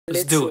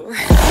Let's do it.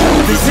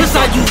 This is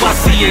our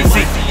UICAZ.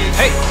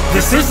 Hey,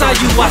 this is our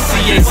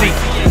UICAZ.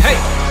 Hey,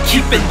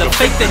 keeping the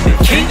faith in the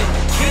King,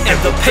 and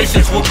the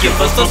patience will give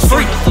us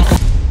free.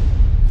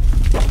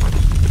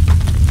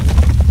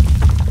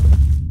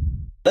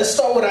 Let's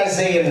start with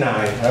Isaiah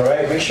 9, all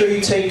right? Make sure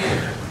you take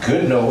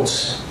good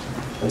notes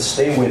and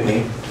stay with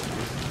me.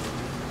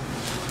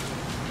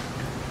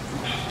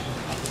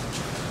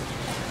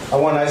 I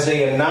want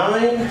Isaiah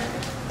 9,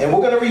 and we're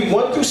going to read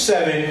 1 through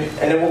 7, and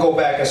then we'll go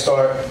back and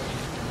start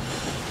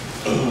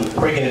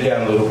breaking it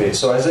down a little bit.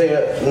 So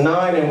Isaiah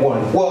 9 and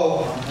 1.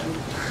 Well,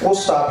 we'll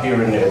stop here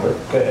and there, but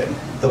go ahead.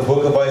 The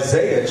book of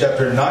Isaiah,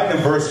 chapter 9 and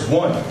verse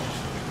 1.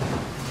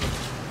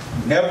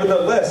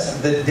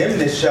 Nevertheless, the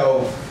dimness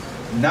shall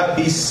not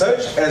be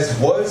such as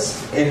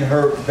was in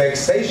her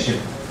vexation,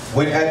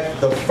 when at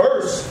the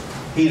first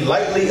he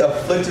lightly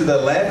afflicted the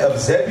land of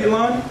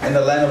Zebulun and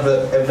the land of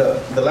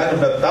the land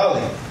of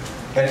Naphtali,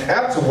 and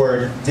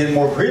afterward did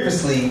more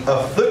grievously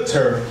afflict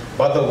her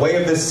by the way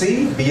of the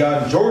sea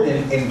beyond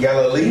Jordan in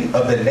Galilee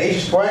of the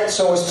nations. Right,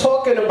 so it's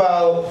talking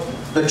about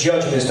the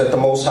judgments that the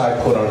Most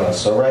High put on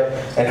us, all right?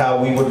 And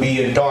how we would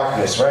be in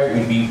darkness, right?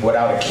 We'd be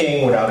without a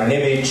king, without an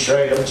image,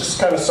 right? I'm just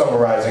kind of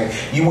summarizing.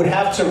 You would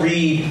have to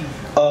read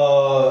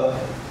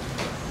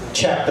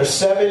chapter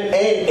 7 and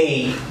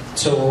 8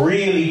 to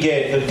really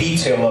get the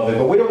detail of it.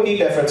 But we don't need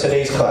that for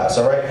today's class,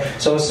 all right?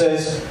 So it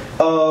says...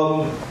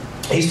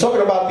 he's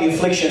talking about the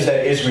afflictions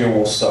that Israel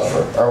will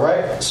suffer. All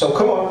right? So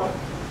come on.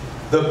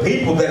 The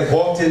people that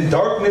walked in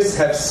darkness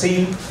have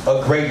seen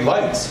a great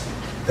light.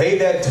 They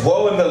that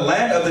dwell in the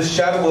land of the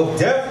shadow of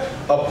death,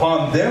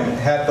 upon them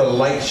hath the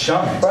light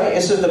shined. Right?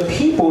 It says the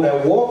people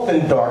that walked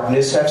in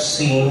darkness have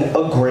seen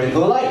a great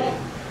light.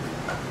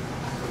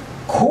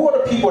 Who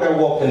are the people that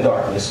walked in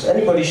darkness?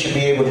 Anybody should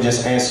be able to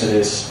just answer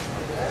this.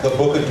 The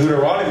book of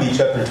Deuteronomy,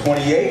 chapter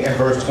 28 and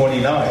verse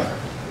 29.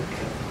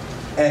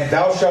 And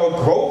thou shalt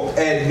grope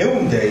at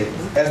noonday,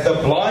 as the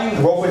blind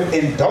gropeth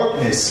in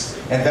darkness,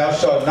 and thou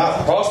shalt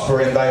not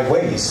prosper in thy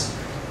ways.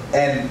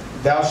 And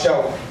thou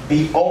shalt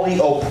be only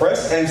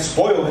oppressed and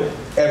spoiled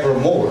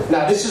evermore.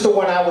 Now, this is the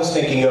one I was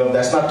thinking of.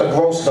 That's not the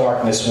gross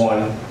darkness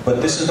one,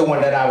 but this is the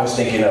one that I was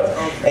thinking of.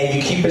 And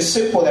you keep it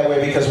simple that way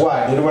because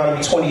why?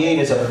 Deuteronomy 28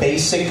 is a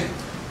basic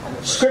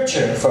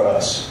scripture for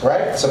us,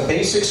 right? It's a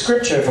basic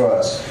scripture for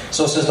us.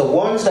 So it says the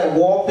ones that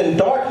walked in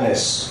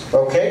darkness,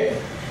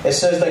 okay? It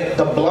says like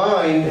the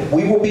blind,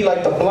 we will be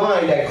like the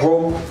blind that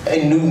grope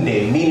in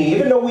noonday. Meaning,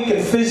 even though we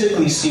can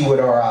physically see with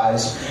our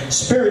eyes,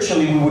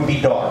 spiritually we would be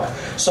dark.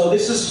 So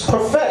this is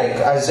prophetic.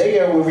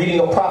 Isaiah, we're reading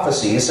a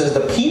prophecy. It says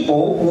the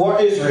people who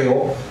are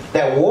Israel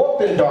that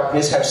walked in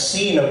darkness have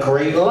seen a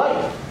great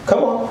light.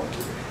 Come on.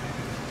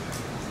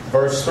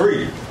 Verse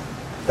 3.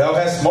 Thou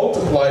hast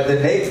multiplied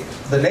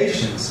the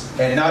nations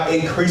and not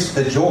increased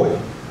the joy.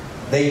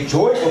 They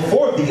joy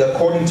before thee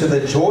according to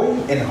the joy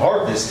in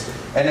harvest,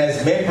 and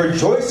as men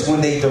rejoice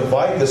when they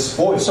divide the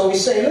spoil. So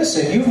he's saying,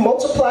 listen, you've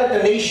multiplied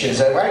the nations,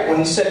 right? When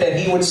he said that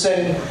he would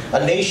send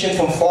a nation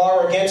from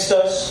far against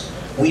us,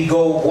 we'd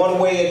go one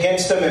way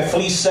against them and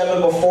flee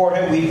seven before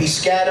him, we'd be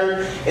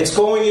scattered. It's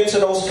going into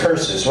those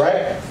curses,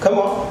 right? Come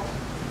on.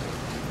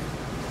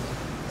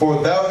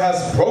 For thou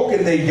hast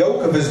broken the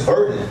yoke of his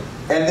burden,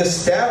 and the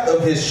staff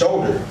of his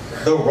shoulder,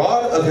 the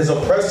rod of his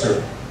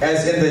oppressor,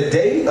 as in the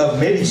day of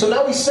Midian. So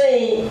now he's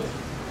saying,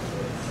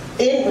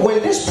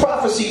 when this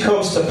prophecy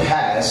comes to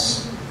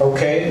pass,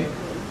 okay,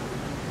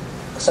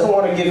 because I don't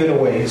want to give it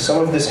away.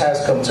 Some of this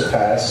has come to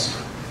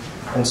pass,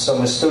 and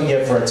some is still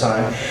yet for a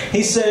time.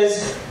 He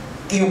says,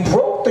 you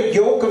broke the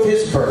yoke of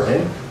his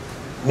burden,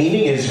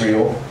 meaning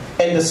Israel,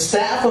 and the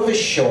staff of his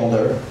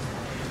shoulder,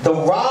 the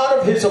rod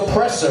of his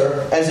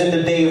oppressor, as in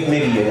the day of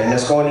Midian. And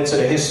that's going into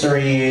the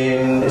history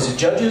in, is it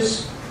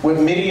Judges? With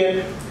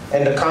Midian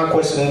and the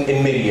conquest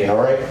in Midian,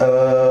 all right?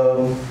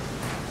 I'm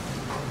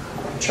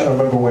trying to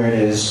remember where it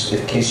is,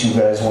 in case you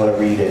guys want to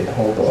read it.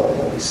 Hold on,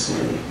 let me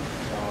see.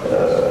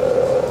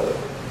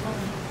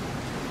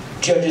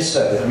 Judges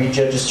 7. Read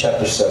Judges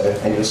chapter 7,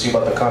 and you'll see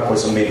about the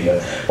conquest of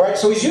Midian. Right,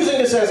 so he's using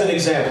this as an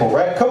example,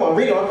 right? Come on,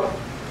 read on.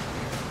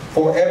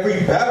 For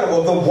every battle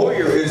of the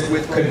warrior is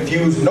with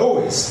confused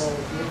noise,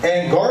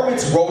 and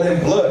garments rolled in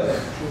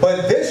blood.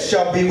 But this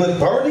shall be with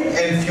burning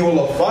and fuel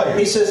of fire.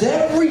 He says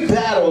every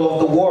battle of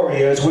the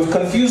warrior is with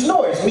confused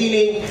noise.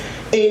 Meaning,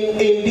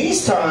 in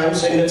these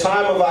times, in the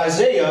time of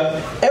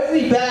Isaiah,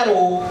 every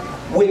battle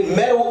with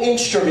metal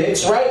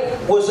instruments, right,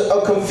 was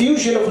a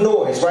confusion of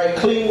noise, right?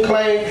 Cling,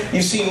 clang.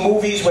 You see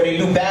movies where they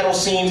do battle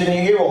scenes and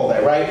you hear all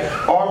that, right?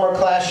 Armor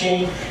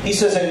clashing. He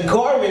says, and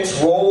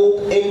garments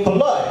rolled in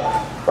blood,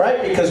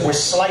 right? Because we're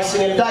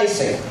slicing and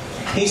dicing.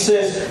 He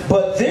says,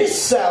 but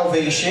this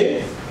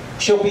salvation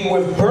shall be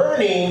with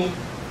burning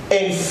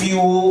and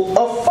fuel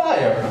of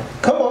fire.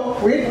 Come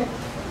on, read it.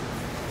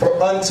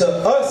 For unto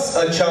us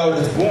a child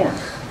is born,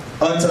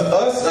 unto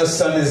us a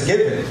son is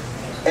given,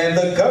 and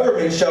the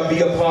government shall be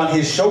upon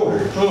his shoulder,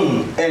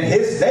 and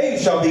his name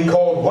shall be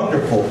called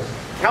Wonderful,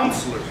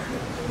 Counselor,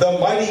 the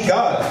Mighty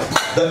God,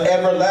 the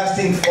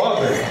Everlasting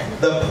Father,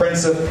 the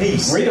Prince of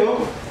Peace. Read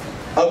on.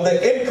 Of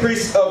the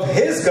increase of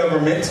his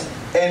government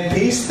and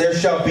peace there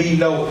shall be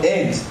no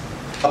end,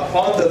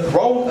 upon the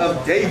throne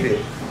of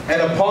David,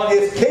 and upon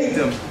his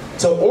kingdom,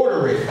 to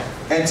order it,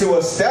 and to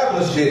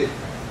establish it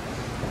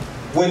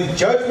with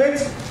judgment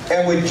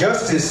and with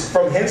justice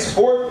from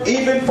henceforth,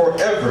 even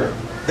forever.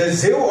 The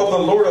zeal of the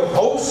Lord of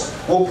hosts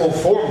will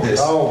perform this.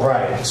 All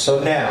right.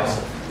 So now,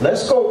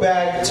 let's go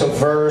back to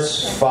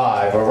verse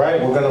 5. All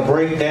right. We're going to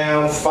break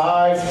down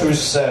 5 through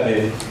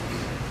 7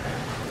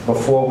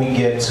 before we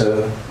get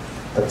to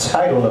the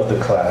title of the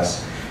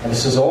class. And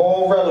this is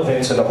all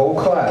relevant to the whole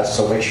class,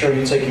 so make sure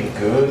you're taking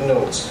good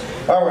notes.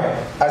 All right.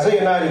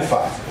 Isaiah 9 and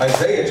 5.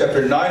 Isaiah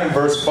chapter 9 and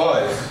verse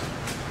 5.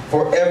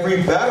 For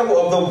every battle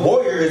of the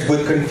warrior is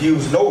with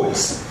confused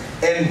noise,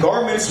 and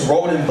garments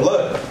rolled in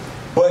blood.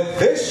 But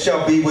this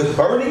shall be with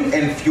burning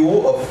and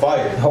fuel of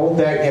fire. Hold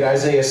that in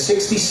Isaiah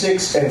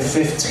 66 and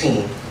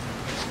 15.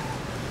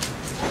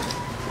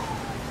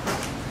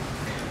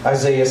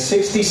 Isaiah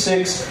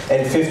 66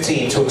 and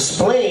 15. To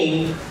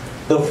explain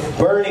the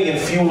burning and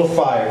fuel of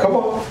fire. Come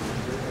on.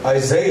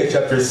 Isaiah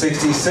chapter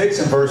 66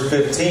 and verse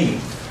 15.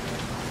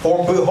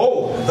 For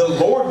behold, the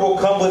Lord will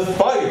come with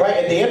fire. Right,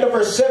 at the end of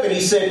verse 7, he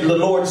said, the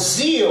Lord's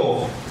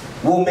zeal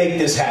will make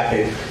this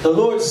happen. The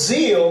Lord's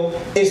zeal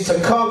is to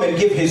come and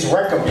give his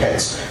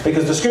recompense.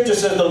 Because the scripture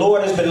says the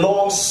Lord has been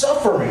long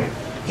suffering.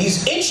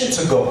 He's itching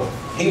to go.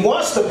 He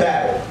wants the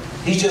battle.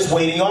 He's just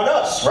waiting on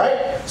us,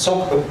 right?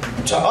 So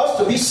to us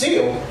to be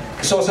sealed.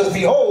 So it says,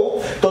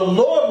 behold, the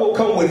Lord will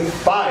come with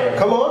fire.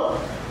 Come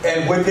on.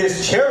 And with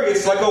his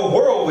chariots like a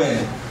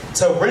whirlwind,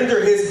 to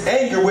render his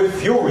anger with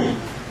fury,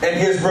 and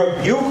his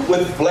rebuke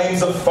with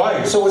flames of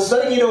fire. So it's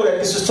letting you know that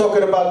this is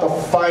talking about the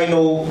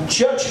final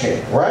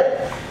judgment, right?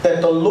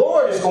 That the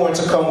Lord is going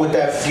to come with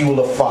that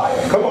fuel of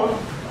fire. Come on.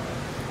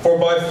 For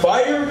by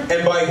fire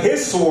and by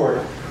his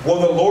sword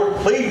will the Lord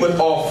plead with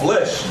all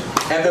flesh,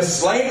 and the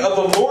slain of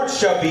the Lord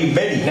shall be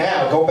many.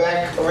 Now, go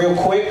back real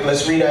quick.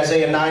 Let's read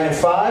Isaiah 9 and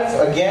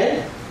 5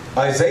 again.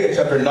 Isaiah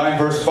chapter 9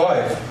 verse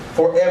 5.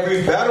 For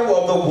every battle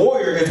of the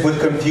warrior is with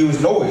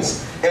confused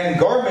noise, and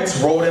garments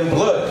rolled in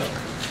blood.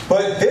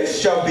 But this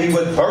shall be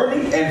with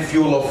burning and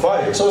fuel of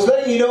fire. So it's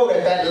letting you know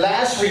that that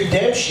last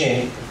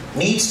redemption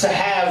needs to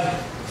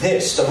have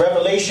this, the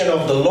revelation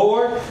of the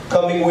Lord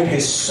coming with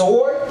his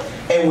sword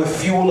and with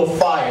fuel of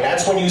fire.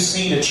 That's when you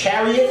see the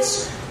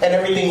chariots and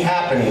everything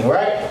happening,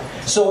 right?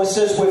 So it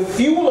says with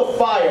fuel of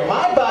fire.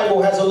 My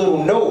Bible has a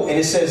little note and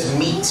it says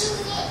meat.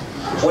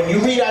 When you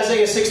read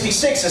Isaiah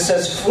 66, it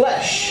says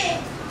flesh.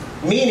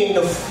 Meaning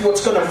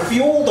what's going to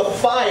fuel the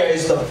fire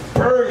is the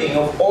burning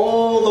of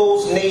all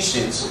those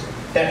nations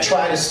that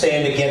try to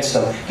stand against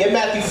them. Get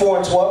Matthew 4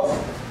 and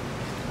 12.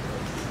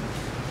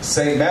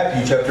 St.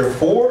 Matthew chapter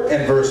 4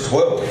 and verse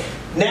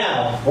 12.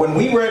 Now, when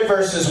we read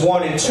verses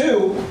 1 and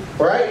 2,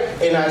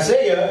 right, in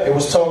Isaiah, it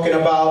was talking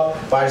about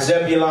by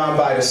Zebulun,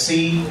 by the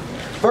sea.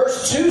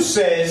 Verse 2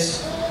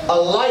 says, a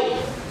light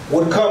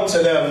would come to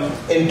them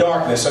in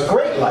darkness, a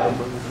great light.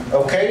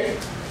 Okay?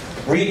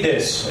 Read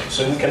this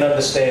so we can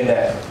understand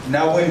that.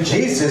 Now when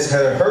Jesus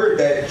had heard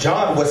that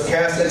John was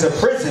cast into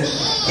prison,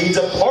 he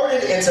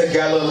departed into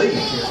Galilee.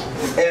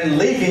 And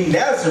leaving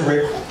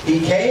Nazareth, he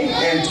came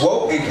and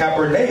dwelt in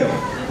Capernaum,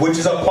 which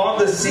is upon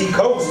the sea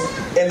coast,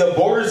 in the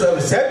borders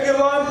of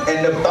Zebulun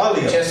and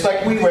Naphtali. Just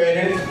like we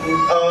read in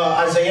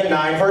Isaiah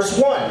 9 verse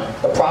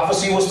 1. The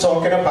prophecy was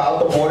talking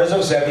about the borders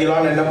of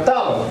Zebulun and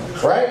Naphtali.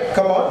 Right?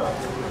 Come on.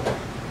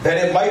 That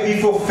it might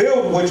be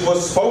fulfilled which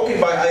was spoken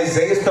by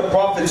Isaiah the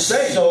prophet,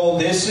 saying. So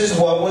this is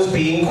what was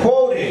being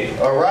quoted.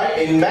 Alright?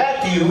 In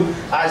Matthew,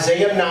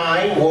 Isaiah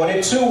 9, 1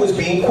 and 2 was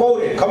being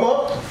quoted. Come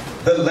on.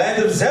 The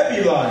land of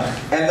Zebulun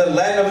and the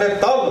land of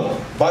Naphtali,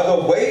 by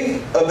the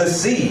way of the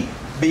sea,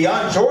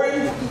 beyond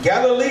Jordan,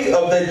 Galilee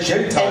of the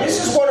Gentiles. And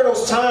this is one of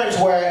those times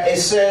where it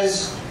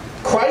says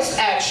Christ's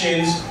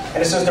actions,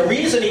 and it says the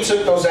reason he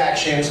took those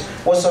actions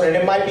was so that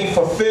it might be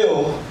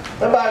fulfilled.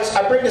 Remember,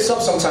 I bring this up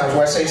sometimes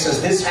where I say it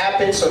says this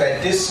happened so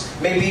that this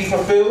may be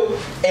fulfilled,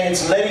 and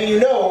it's letting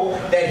you know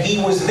that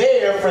he was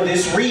there for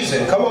this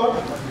reason. Come on.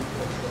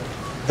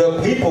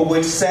 The people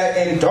which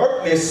sat in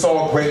darkness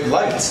saw great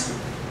light,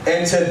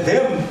 and to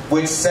them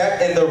which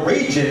sat in the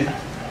region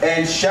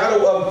and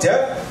shadow of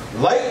death,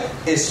 light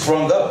is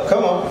sprung up.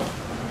 Come on.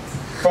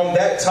 From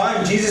that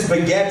time Jesus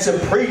began to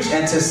preach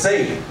and to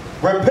say,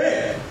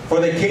 repent, for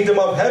the kingdom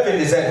of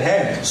heaven is at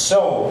hand.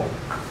 So,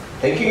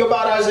 thinking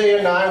about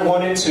Isaiah 9,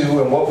 1 and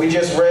 2, and what we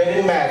just read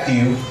in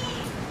Matthew,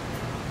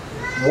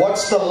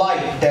 what's the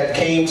light that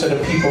came to the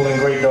people in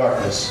great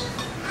darkness?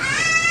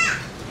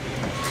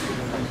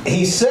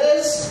 He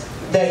says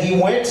that he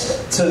went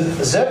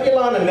to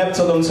Zebulun and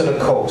Naphtali to the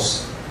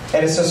coast.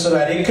 And it says so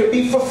that it could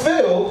be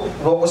fulfilled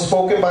what was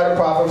spoken by the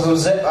prophets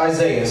of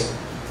Isaiah.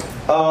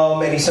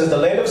 And he says the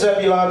land of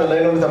Zebulun, the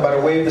land of by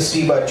the way of the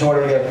sea by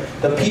Jordan.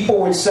 The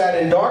people which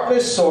sat in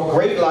darkness saw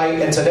great light,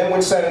 and to them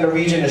which sat in the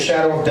region, the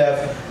shadow of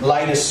death,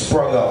 light is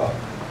sprung up.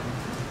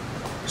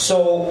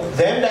 So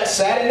them that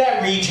sat in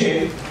that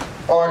region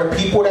are the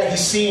people that he's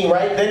seeing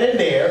right then and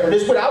there. But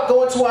this without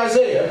going to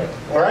Isaiah,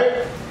 all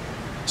right?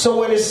 So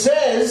when it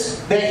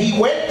says that he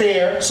went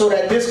there so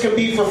that this could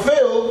be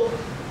fulfilled,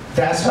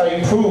 That's how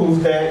you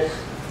prove that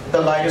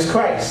the light is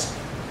Christ.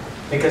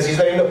 Because he's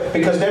letting you know.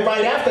 Because then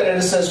right after that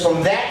it says,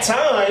 from that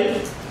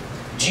time,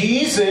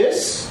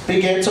 Jesus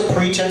began to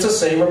preach and to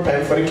say,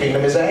 repent, for the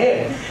kingdom is at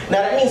hand.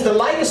 Now that means the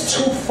light is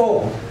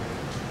twofold.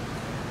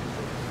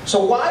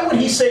 So why would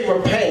he say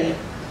repent,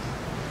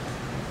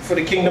 for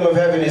the kingdom of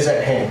heaven is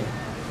at hand?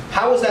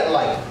 How is that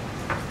light?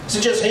 Is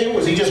it just him?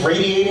 Was he just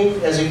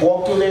radiating as he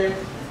walked through there?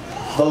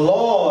 The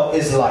law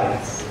is light.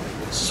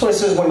 This is what it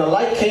says, when the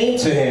light came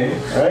to him,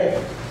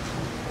 right?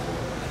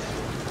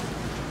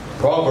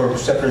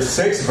 Proverbs chapter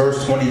 6,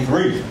 verse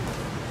 23.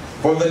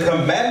 For the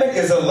commandment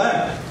is a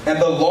lamp, and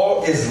the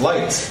law is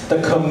light.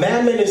 The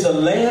commandment is a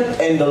lamp,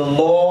 and the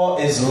law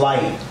is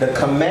light. The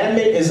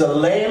commandment is a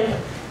lamp,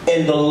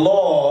 and the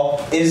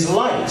law is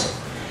light.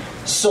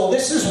 So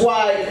this is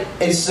why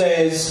it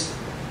says,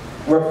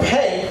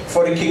 repent,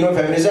 for the kingdom of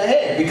heaven is at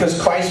hand.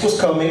 Because Christ was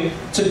coming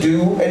to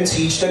do and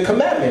teach the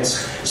commandments.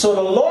 So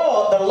the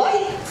law, the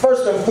light,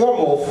 first and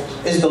foremost,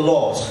 is the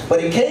laws.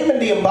 But it came in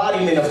the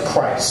embodiment of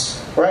Christ.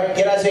 Right?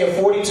 Get Isaiah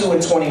 42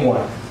 and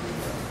 21.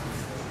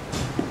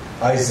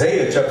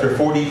 Isaiah chapter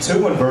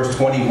 42 and verse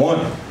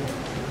 21.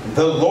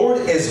 The Lord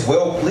is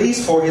well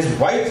pleased for his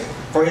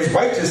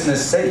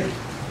righteousness' sake.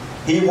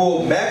 He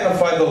will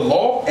magnify the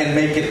law and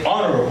make it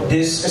honorable.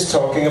 This is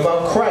talking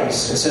about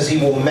Christ. It says he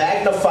will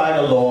magnify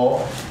the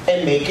law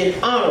and make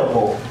it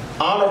honorable.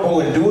 Honorable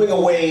in doing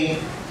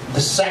away the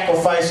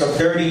sacrifice of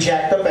dirty,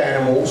 jacked up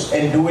animals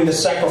and doing the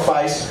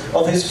sacrifice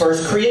of his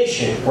first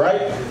creation,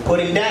 right?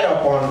 Putting that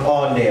up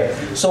on there.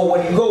 So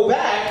when you go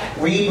back,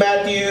 read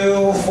Matthew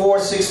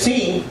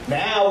 4:16.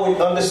 Now with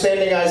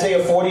understanding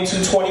Isaiah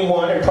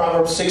 42:21 and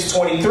Proverbs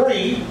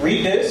 6:23,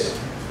 read this.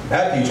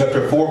 Matthew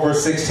chapter 4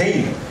 verse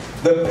 16.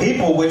 The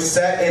people which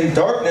sat in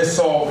darkness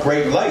saw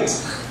great light,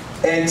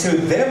 and to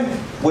them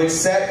which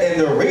sat in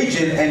the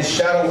region and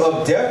shadow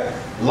of death,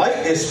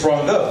 light is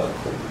sprung up.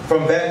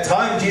 From that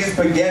time Jesus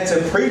began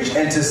to preach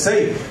and to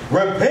say,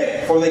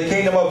 repent, for the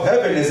kingdom of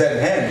heaven is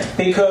at hand.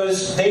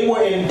 Because they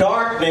were in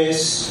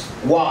darkness.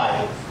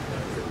 Why?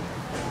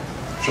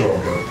 Sure.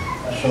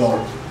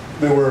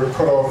 They were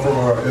cut off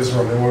from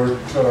Israel. They weren't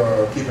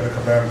keeping the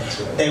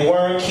commandments. They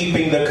weren't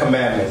keeping the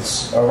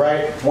commandments. All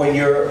right? When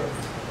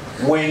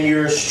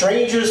you're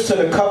strangers to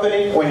the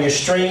covenant, when you're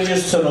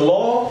strangers to the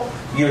law,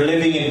 you're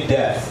living in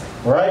death.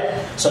 Right?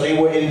 So they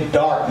were in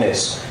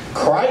darkness.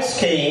 Christ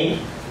came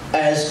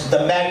as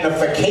the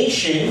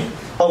magnification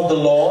of the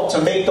law,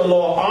 to make the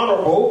law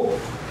honorable,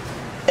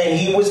 and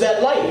he was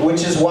that light,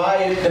 which is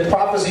why the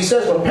prophecy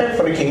says, repent,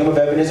 for the kingdom of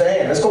heaven is at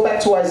hand. Let's go back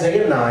to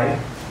Isaiah 9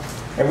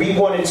 and read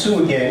 1 and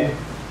 2 again.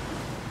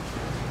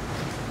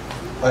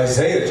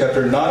 Isaiah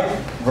chapter 9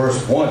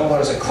 verse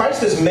 1.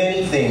 Christ is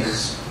many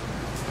things,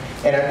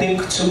 and I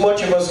think too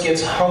much of us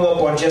gets hung up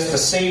on just the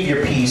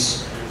Savior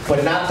piece,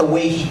 but not the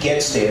way he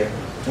gets there,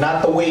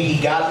 not the way he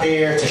got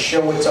there to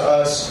show it to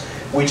us.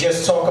 We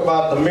just talk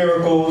about the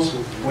miracles.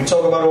 We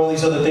talk about all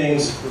these other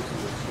things.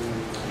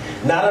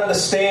 Not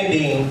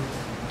understanding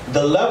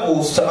the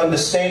levels to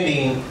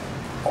understanding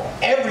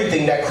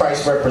everything that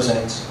Christ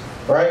represents.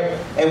 Right?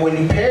 And when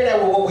you pair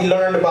that with what we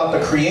learned about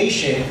the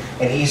creation,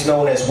 and he's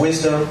known as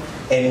wisdom,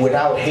 and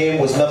without him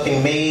was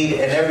nothing made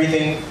and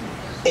everything,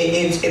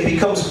 it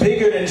becomes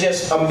bigger than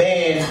just a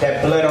man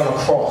that bled on a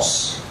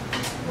cross.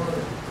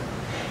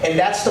 And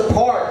that's the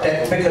part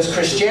that, because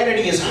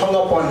Christianity is hung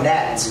up on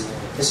that.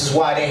 This is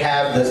why they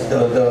have the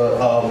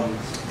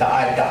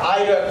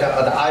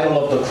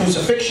idol of the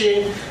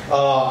crucifixion,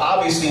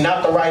 obviously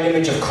not the right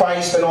image of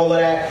Christ and all of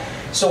that.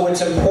 So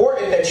it's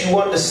important that you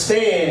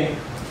understand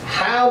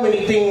how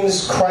many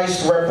things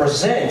Christ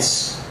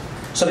represents,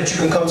 so that you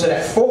can come to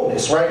that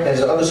fullness, right? There's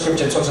another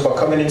scripture that talks about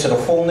coming into the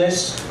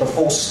fullness, the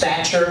full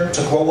stature,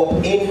 to grow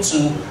up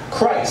into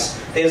Christ.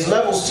 There's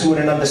levels to it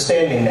and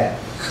understanding that.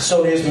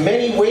 So there's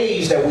many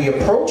ways that we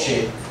approach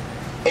it,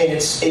 and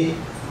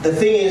the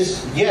thing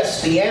is,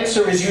 yes, the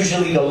answer is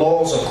usually the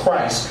laws of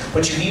Christ,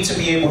 but you need to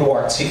be able to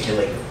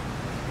articulate it.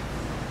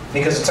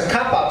 Because it's a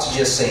cop-out to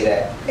just say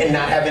that and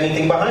not have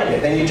anything behind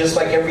it. Then you're just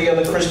like every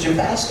other Christian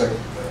pastor.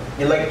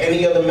 You're like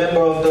any other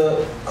member of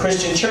the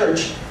Christian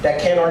church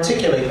that can't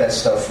articulate that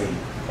stuff for you.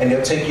 And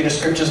they'll take you to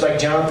scriptures like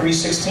John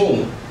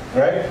 3:16,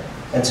 right?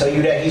 And tell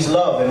you that he's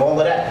love and all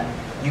of that.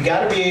 You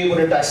got to be able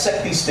to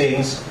dissect these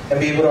things and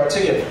be able to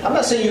articulate. I'm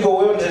not saying you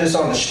go into this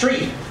on the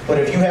street, but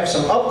if you have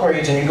some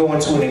upgrades and you go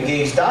into an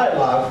engaged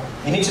dialogue,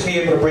 you need to be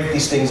able to break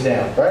these things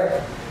down,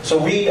 right? So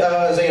read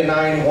Isaiah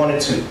 9, 1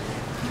 and 2.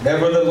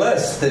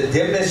 Nevertheless, the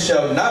dimness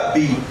shall not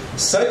be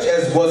such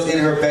as was in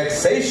her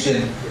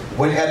vexation,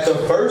 when at the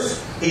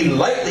first he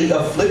lightly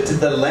afflicted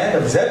the land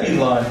of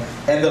Zebulun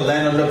and the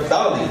land of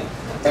Naphtali,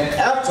 and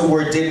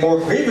afterward did more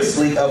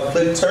grievously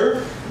afflict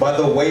her by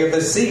the way of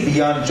the sea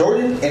beyond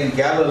Jordan and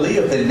Galilee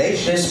of the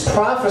nations. This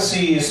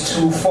prophecy is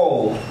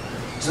twofold.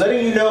 It's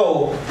letting you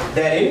know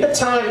that in the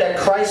time that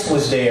Christ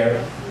was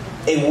there,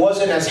 it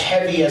wasn't as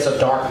heavy as a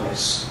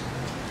darkness.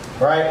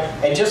 Right?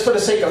 And just for the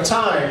sake of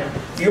time,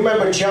 You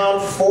remember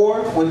John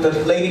 4 with the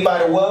lady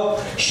by the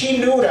well? She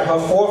knew that her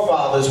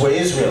forefathers were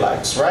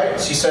Israelites, right?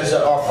 She says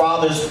that our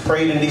fathers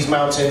prayed in these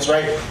mountains,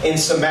 right? In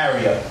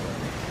Samaria.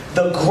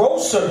 The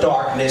grosser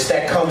darkness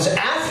that comes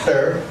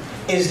after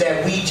is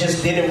that we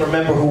just didn't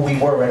remember who we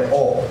were at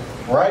all,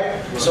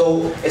 right?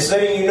 So it's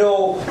letting you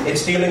know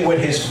it's dealing with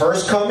his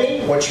first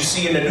coming, what you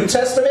see in the New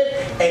Testament,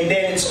 and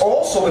then it's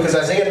also, because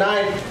Isaiah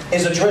 9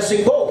 is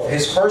addressing both,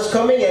 his first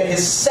coming and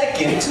his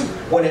second,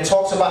 when it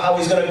talks about how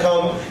he's going to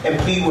come and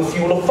plead with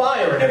fuel of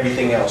fire and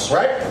everything else,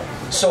 right?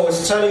 So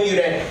it's telling you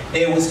that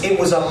it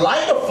was a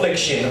light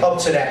affliction up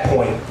to that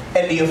point,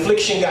 and the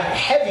affliction got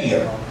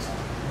heavier.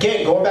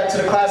 Again, going back to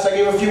the class I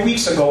gave a few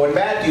weeks ago in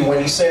Matthew,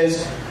 when we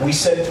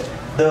said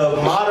the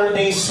modern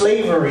day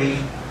slavery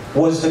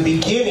was the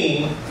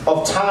beginning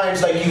of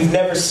times like you've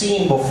never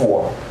seen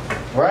before,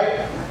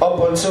 right?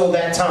 Up until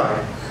that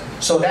time.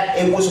 So that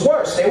it was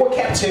worse. There were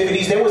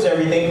captivities, there was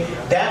everything.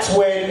 That's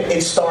when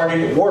it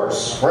started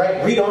worse,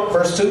 right? Read on,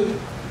 verse 2.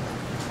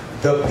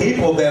 The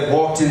people that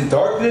walked in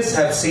darkness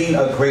have seen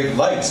a great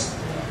light.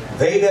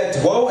 They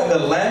that dwell in the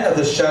land of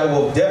the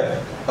shadow of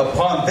death,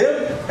 upon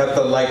them hath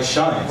the light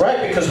shined.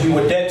 Right, because we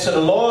were dead to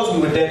the laws,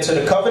 we were dead to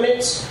the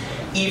covenants.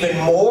 Even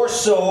more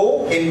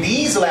so in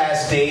these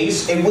last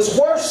days, it was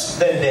worse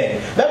than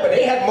then. Remember,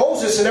 they had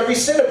Moses in every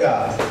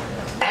synagogue.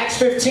 Acts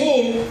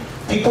 15,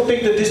 people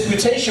think the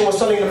disputation was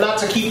telling them not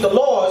to keep the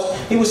laws.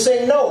 He was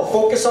saying, no,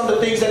 focus on the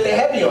things that they're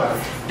heavy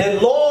on. The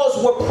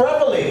laws were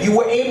prevalent. You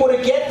were able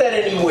to get that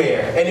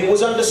anywhere. And it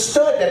was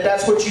understood that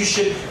that's what you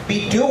should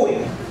be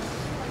doing.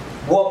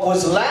 What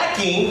was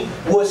lacking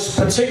was,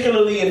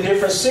 particularly in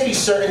different cities,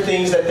 certain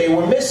things that they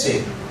were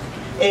missing.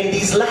 In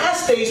these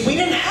last days, we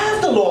didn't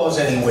have the laws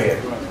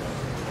anywhere.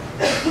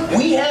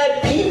 We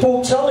had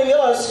people telling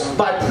us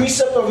by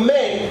precept of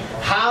men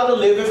how to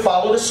live and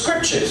follow the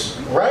scriptures,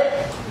 right?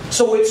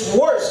 So it's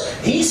worse.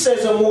 He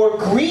says a more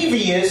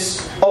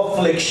grievous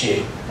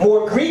affliction.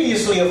 More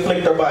grievously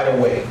afflicted, by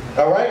the way.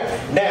 All right?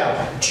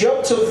 Now,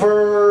 jump to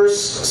verse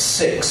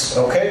 6,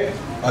 okay?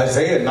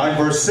 Isaiah 9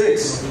 verse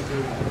 6.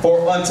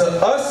 For unto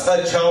us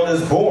a child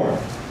is born.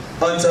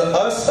 Unto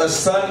us a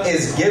son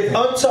is given.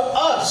 Unto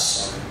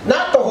us.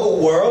 Not the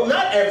whole world,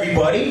 not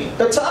everybody.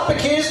 The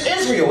topic is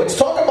Israel. It's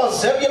talking about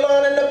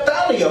Zebulun and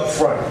Naphtali up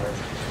front.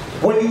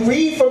 When you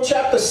read from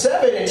chapter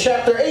 7 and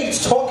chapter 8,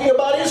 it's talking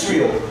about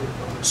Israel.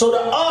 So the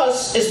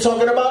us is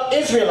talking about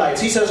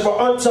Israelites. He says, for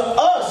unto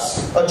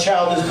us a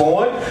child is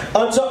born,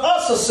 unto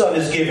us a son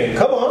is given.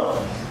 Come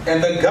on.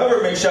 And the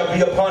government shall be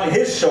upon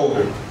his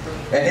shoulder,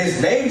 and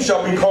his name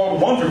shall be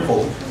called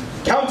Wonderful,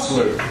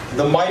 Counselor,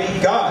 the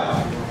Mighty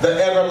God,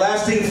 the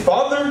Everlasting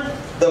Father,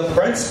 the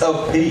Prince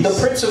of Peace.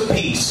 The Prince of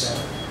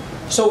Peace.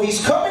 So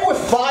he's coming with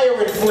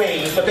fire and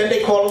flames, but then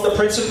they call him the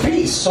Prince of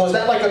Peace. So is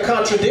that like a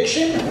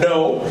contradiction?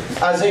 No.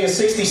 Isaiah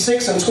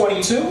 66 and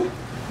 22.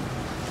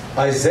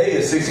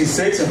 Isaiah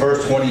 66 and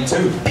verse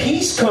 22.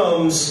 Peace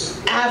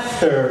comes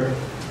after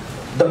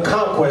the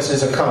conquest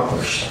is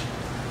accomplished.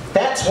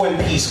 That's when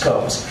peace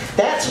comes.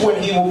 That's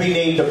when he will be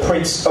named the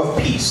Prince of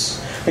Peace.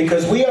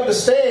 Because we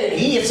understand,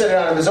 he had said it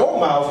out of his own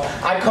mouth,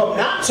 I come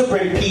not to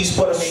bring peace,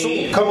 but a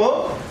sword. Come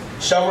on.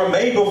 Shall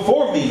remain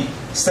before me,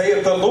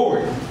 saith the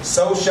Lord.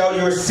 So shall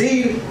your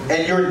seed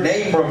and your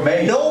name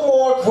remain. No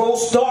more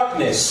gross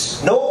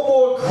darkness. No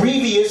more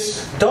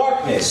grievous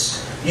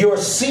darkness. Your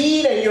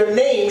seed and your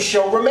name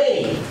shall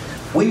remain.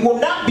 We will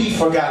not be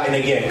forgotten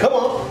again. Come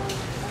on.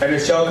 And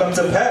it shall come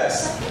to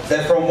pass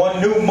that from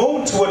one new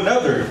moon to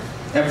another,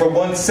 and from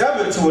one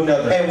Sabbath to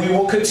another, and we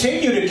will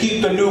continue to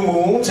keep the new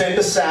moons and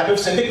the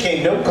Sabbaths in the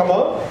kingdom. Come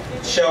on.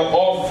 Shall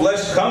all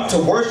flesh come to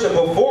worship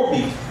before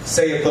me,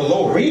 saith the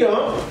Lord. Read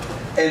on.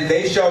 And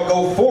they shall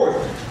go forth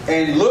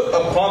and look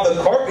upon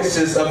the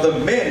carcasses of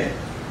the men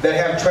that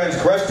have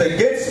transgressed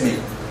against me.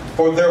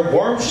 For their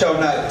worm shall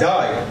not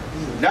die,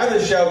 neither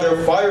shall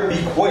their fire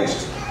be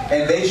quenched,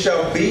 and they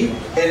shall be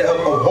an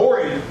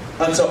abhorring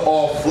unto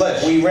all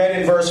flesh. We read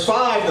in verse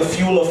 5, the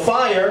fuel of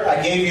fire.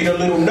 I gave you the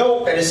little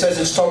note that it says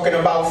it's talking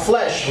about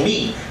flesh,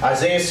 meat.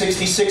 Isaiah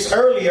 66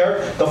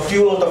 earlier, the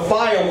fuel of the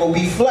fire will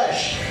be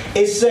flesh.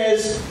 It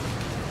says,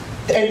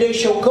 and they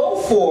shall go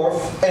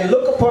forth and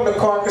look upon the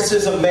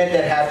carcasses of men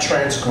that have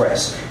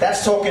transgressed.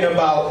 That's talking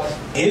about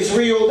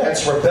Israel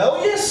that's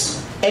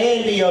rebellious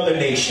and the other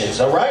nations,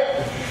 all right?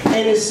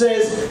 And it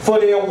says, for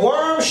their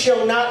worms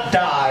shall not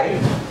die,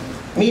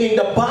 meaning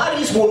the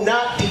bodies will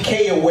not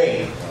decay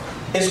away.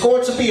 It's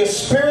going to be a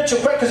spiritual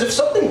prayer, because if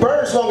something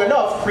burns long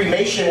enough,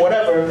 cremation,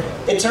 whatever,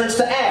 it turns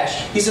to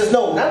ash. He says,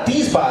 no, not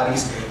these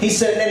bodies. He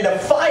said, and the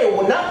fire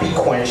will not be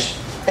quenched,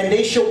 and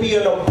they shall be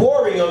an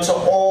abhorring unto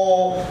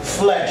all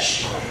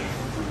flesh.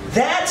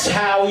 That's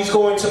how he's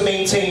going to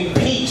maintain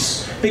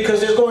peace, because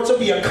there's going to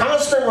be a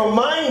constant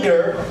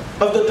reminder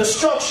of the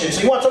destruction.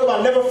 So you want to talk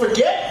about never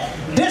forget?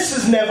 This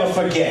is never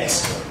forget.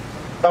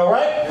 All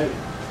right?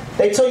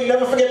 They tell you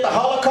never forget the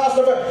Holocaust.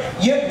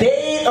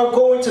 They are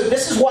going to,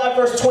 this is why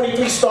verse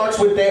 23 starts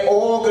with they're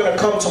all going to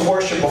come to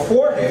worship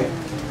before him.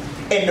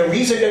 And the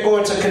reason they're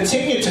going to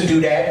continue to do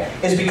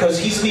that is because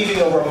he's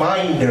leaving a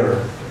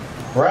reminder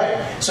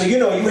right? So, you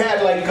know, you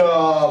had like,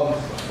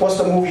 what's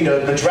the movie,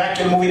 the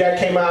Dracula movie that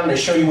came out, and they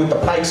show you with the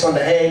pikes on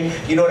the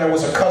head. You know, that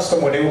was a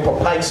custom where they would put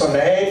pikes on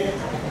the head.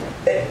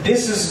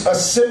 This is a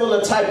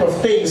similar type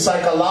of thing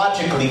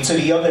psychologically to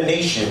the other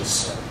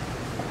nations.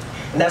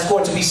 And that's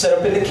going to be set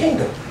up in the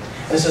kingdom.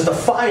 And it says the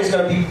fire is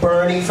going to be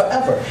burning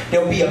forever.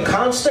 There'll be a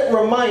constant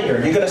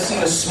reminder. You're going to see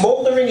the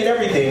smoldering and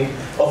everything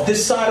of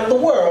this side of the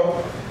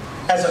world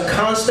as a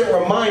constant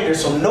reminder,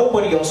 so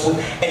nobody else would.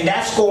 And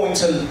that's going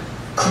to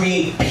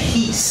create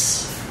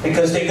peace,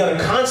 because they're going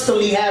to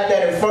constantly have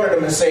that in front of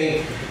them and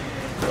say,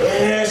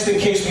 just in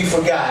case we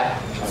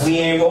forgot, we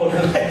ain't rolling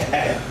like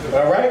that.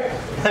 All right?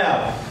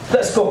 Now,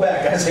 let's go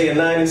back. Isaiah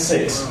 9 and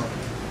 6.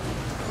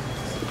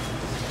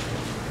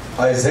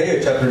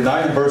 Isaiah chapter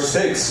 9 and verse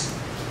 6.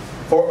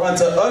 For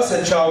unto us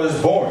a child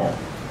is born,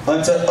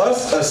 unto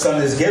us a son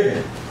is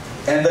given,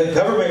 and the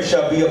government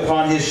shall be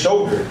upon his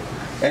shoulder,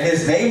 and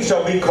his name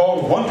shall be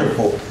called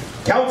Wonderful,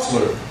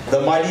 Counselor,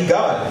 the Mighty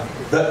God,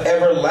 the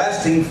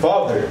Everlasting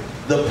Father,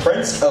 the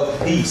Prince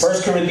of Peace.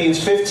 1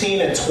 Corinthians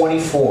 15 and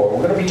 24. We're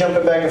going to be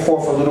jumping back and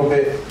forth a little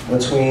bit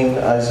between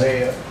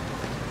Isaiah.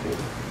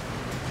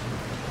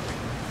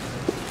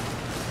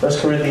 1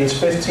 Corinthians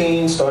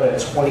 15, start at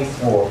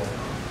 24.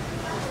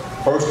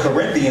 1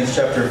 Corinthians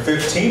chapter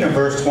 15 and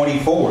verse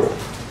 24.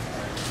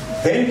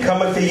 Then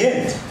cometh the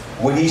end,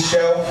 when he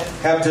shall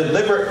have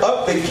delivered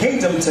up the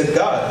kingdom to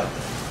God,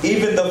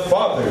 even the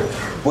Father,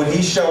 when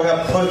he shall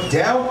have put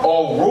down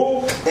all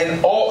rule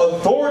and all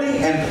authority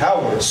and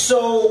power.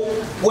 So,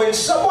 when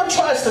someone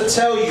tries to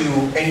tell you,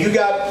 and you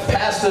got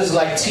pastors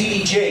like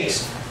T.D.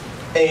 Jakes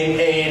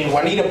and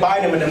Juanita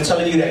Bynum and them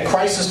telling you that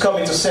Christ is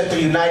coming to set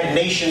the United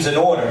Nations in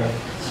order,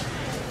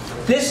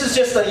 this is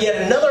just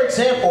yet another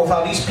example of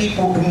how these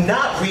people do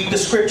not read the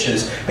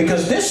scriptures.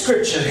 Because this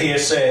scripture here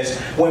says,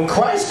 when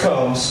Christ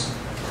comes,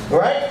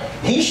 right,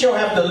 he shall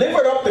have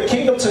delivered up the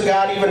kingdom to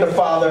God, even the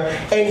Father,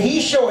 and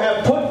he shall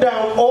have put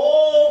down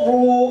all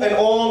rule and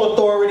all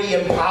authority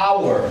and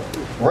power.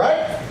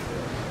 Right?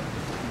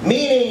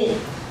 Meaning,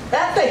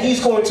 not that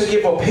he's going to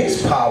give up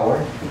his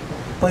power,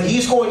 but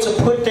he's going to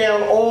put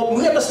down all.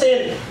 We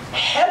understand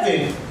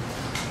heaven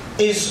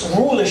is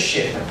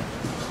rulership.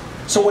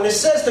 So when it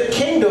says the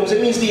kingdoms,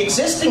 it means the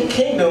existing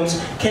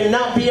kingdoms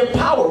cannot be in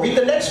power. Read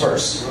the next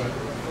verse.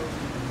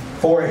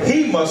 For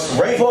he must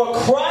reign. For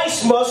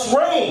Christ must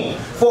reign.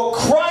 For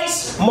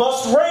Christ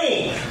must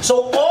reign.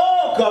 So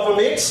all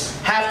governments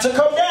have to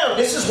come down.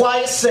 This is why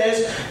it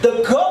says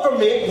the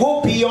government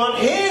will be on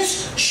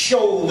his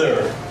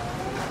shoulder.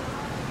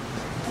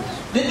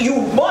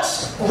 You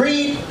must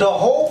read the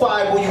whole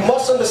Bible. You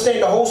must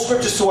understand the whole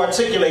scriptures to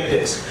articulate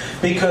this.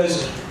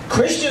 Because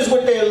Christians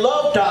with their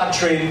love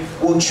doctrine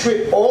will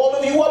trip all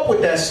of you up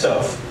with that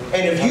stuff.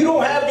 And if you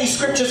don't have these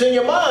scriptures in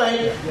your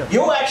mind,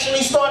 you'll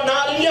actually start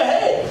nodding your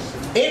head.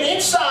 And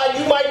inside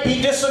you might be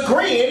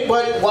disagreeing,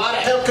 but why the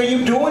heck are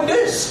you doing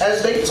this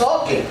as they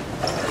talking?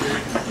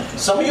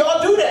 Some of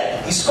y'all do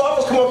that. These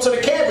scoffers come up to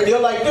the camp and they're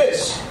like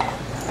this.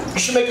 You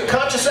should make a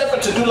conscious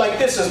effort to do like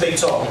this as they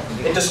talk.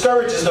 It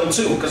discourages them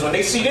too, because when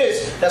they see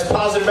this, that's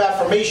positive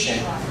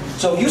affirmation.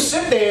 So if you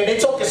sit there and they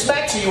talking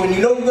smack to you and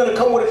you know you're going to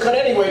come with a cut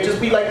anyway,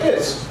 just be like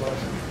this.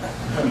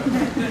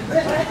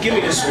 Give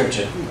me the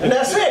scripture. And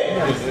that's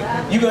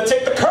it. You're going to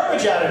take the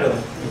courage out of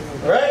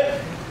them. Right?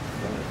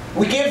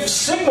 We give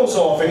signals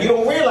off and you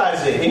don't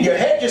realize it. In your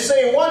head you're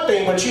saying one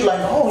thing, but you're like,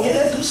 oh yeah,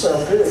 that do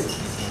sound good.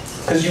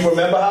 Because you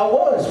remember how it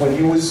was when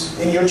you was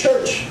in your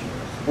church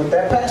with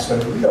that pastor.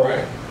 You know,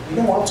 right. You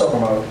know what I'm talking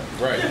about.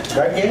 Right.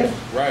 Right, again?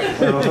 Right.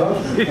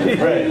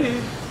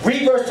 Right.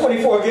 Read verse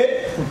 24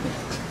 again.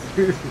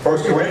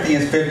 1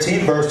 Corinthians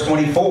 15, verse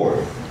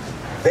 24.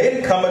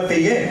 Then cometh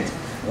the end,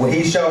 when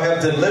he shall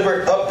have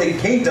delivered up the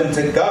kingdom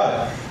to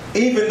God,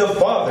 even the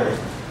Father,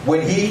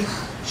 when he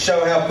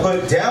shall have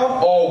put down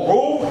all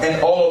rule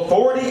and all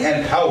authority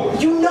and power.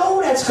 You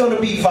know that's going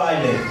to be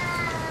violent.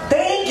 They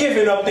ain't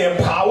giving up their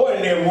power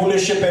and their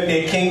rulership and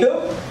their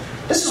kingdom.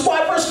 This is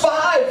why verse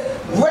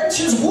 5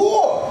 wrenches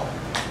war.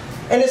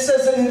 And it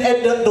says,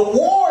 and the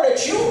war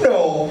that you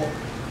know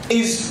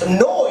is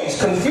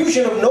noise,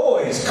 confusion of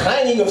noise,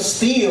 clanging of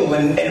steel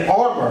and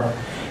armor.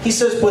 He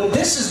says, but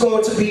this is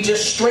going to be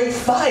just straight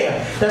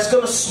fire that's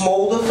going to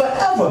smolder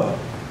forever.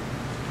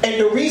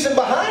 And the reason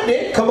behind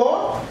it, come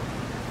on.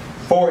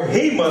 For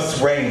he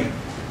must reign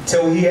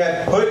till he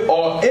hath put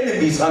all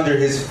enemies under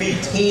his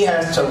feet. He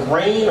has to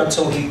reign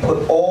until he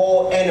put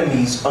all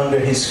enemies under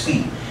his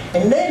feet.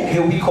 And then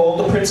he'll be called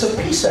the Prince of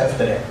Peace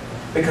after that.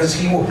 Because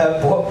he will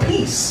have brought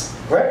peace.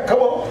 Right? Come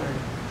on.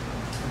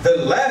 The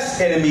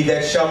last enemy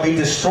that shall be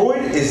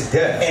destroyed is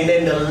death. And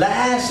then the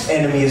last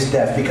enemy is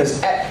death.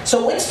 Because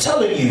so it's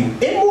telling you,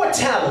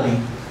 immortality,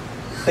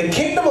 the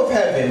kingdom of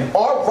heaven,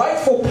 our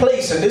rightful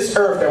place in this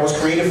earth that was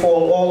created for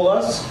all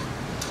of us,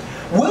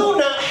 will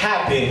not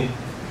happen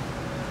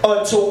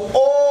until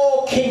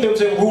all kingdoms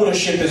and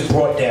rulership is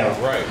brought down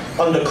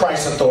under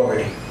Christ's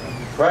authority.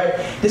 Right?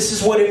 This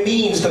is what it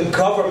means. The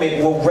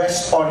government will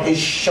rest on his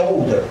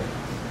shoulder.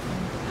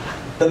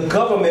 The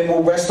government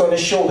will rest on his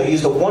shoulder.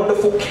 He's the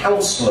wonderful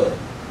counselor.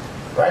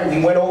 right?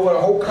 We went over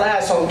a whole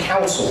class on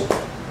counsel.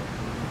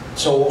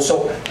 So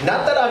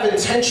not that I've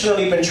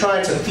intentionally been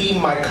trying to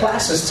theme my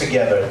classes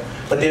together,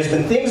 but there's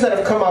been things that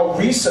have come out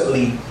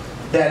recently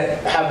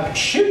that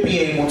should be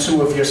able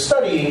to, if you're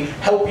studying,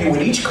 help you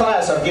with each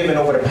class I've given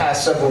over the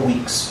past several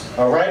weeks,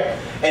 all right?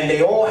 And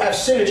they all have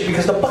synergy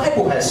because the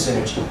Bible has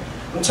synergy.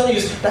 I'm telling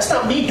you, that's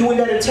not me doing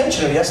that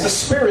intentionally. That's the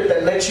Spirit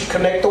that lets you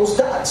connect those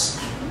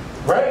dots,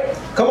 right?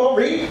 Come on,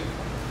 read.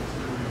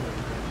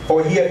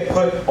 For he had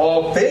put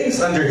all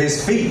things under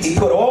his feet. He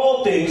put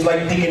all things,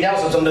 like Deacon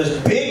Yelson's, on those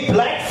big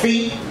black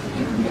feet.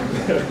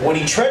 When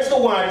he treads the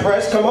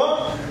winepress, come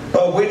on.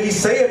 But when he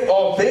saith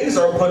all things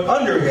are put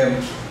under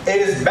him, it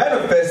is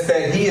manifest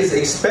that he is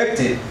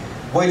expected,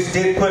 which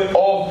did put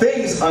all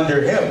things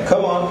under him.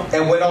 Come on.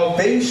 And when all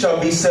things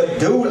shall be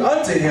subdued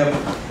unto him,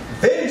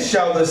 then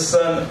shall the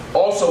Son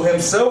also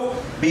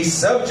himself be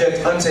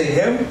subject unto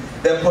him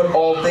that put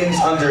all things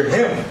under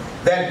him,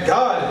 that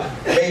God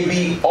may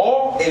be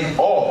all in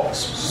all.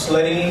 Just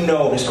letting you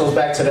know, this goes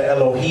back to the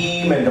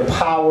Elohim and the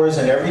powers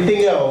and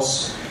everything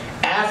else.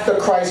 After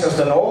Christ has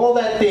done all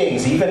that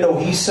things, even though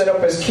he's set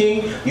up as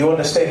king, you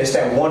understand it's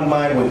that one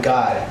mind with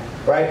God,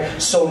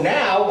 right? So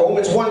now,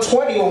 Romans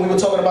 1:20, when we were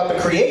talking about the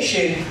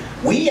creation,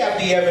 we have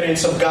the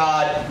evidence of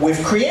God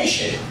with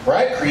creation,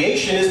 right?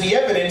 Creation is the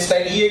evidence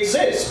that he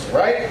exists,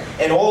 right?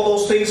 And all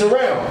those things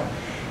around.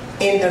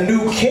 In the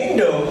new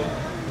kingdom,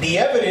 the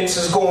evidence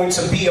is going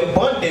to be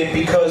abundant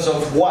because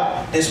of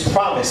what? This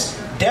promise.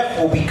 Death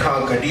will be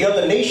conquered. The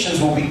other nations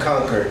will be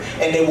conquered.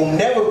 And there will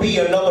never be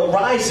another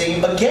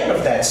rising again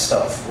of that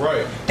stuff.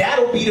 Right.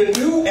 That'll be the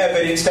new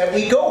evidence that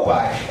we go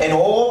by. And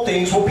all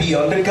things will be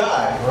under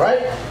God,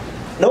 right?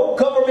 No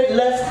government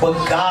left but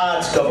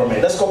God's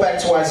government. Let's go back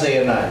to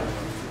Isaiah 9.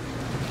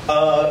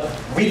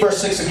 Read verse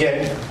 6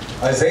 again.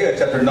 Isaiah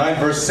chapter 9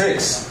 verse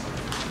 6.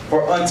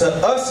 For unto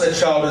us a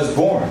child is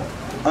born,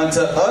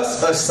 unto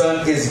us a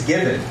son is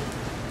given,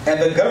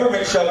 and the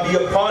government shall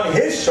be upon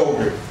his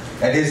shoulder,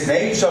 and his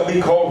name shall be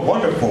called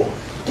Wonderful,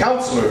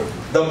 Counselor,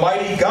 the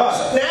Mighty God.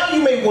 So now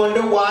you may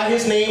wonder why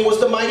his name was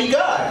the Mighty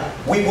God.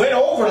 We went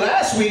over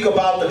last week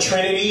about the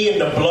Trinity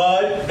and the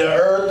blood, the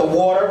earth, the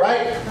water,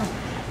 right?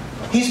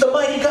 He's the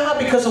Mighty God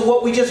because of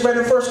what we just read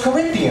in 1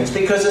 Corinthians,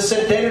 because it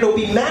said then it'll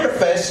be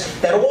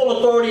manifest that all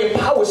authority and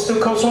power still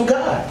comes from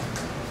God.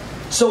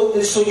 So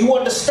you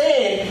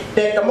understand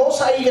that the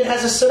Most High even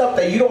has it set up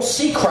that you don't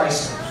see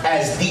Christ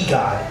as the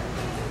God.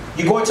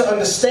 You're going to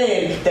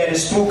understand that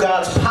it's through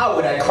God's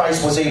power that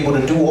Christ was able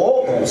to do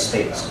all those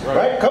things.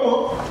 Right? Come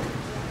on.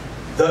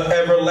 The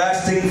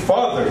everlasting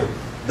Father,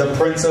 the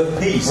Prince of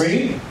Peace.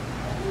 Read.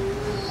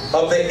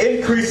 Of the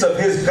increase of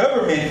his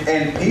government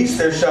and peace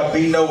there shall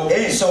be no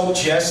end. So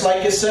just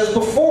like it says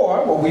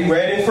before, what we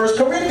read in 1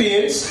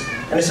 Corinthians,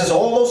 and it says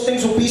all those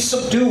things will be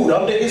subdued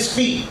under his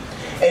feet.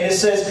 And it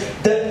says,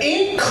 the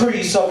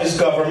increase of his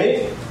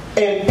government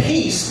and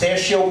peace, there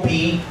shall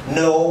be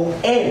no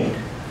end.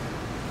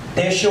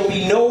 There shall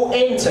be no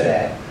end to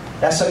that.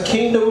 That's a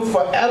kingdom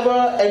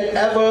forever and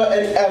ever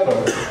and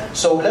ever.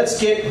 So let's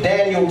get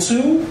Daniel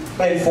 2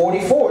 and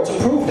 44 to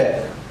prove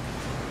that.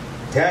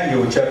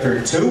 Daniel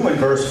chapter 2 and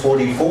verse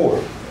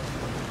 44.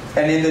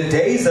 And in the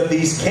days of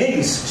these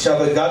kings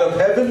shall the God of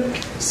heaven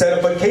set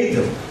up a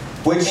kingdom,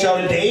 which shall...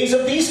 In the days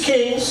of these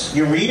kings,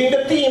 you're reading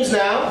the themes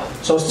now,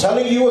 so it's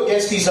telling you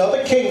against these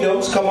other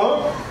kingdoms, come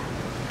on.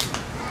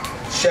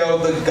 Shall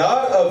the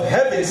God of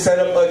heaven set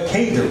up a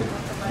kingdom,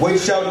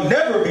 which shall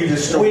never be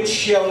destroyed. Which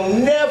shall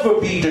never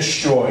be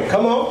destroyed.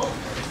 Come on.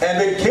 And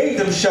the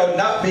kingdom shall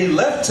not be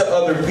left to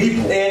other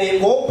people. And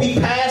it won't be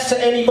passed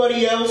to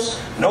anybody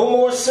else. No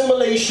more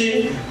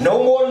assimilation.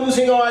 No more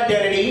losing our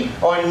identity.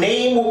 Our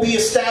name will be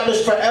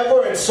established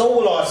forever, and so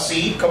will our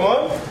seed. Come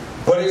on.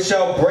 But it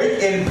shall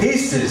break in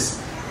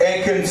pieces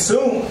and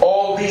consume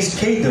all these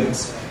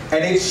kingdoms,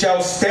 and it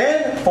shall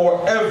stand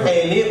forever.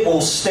 And it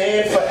will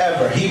stand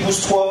forever.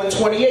 Hebrews 12 and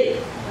 28.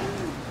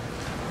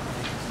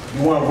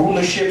 You want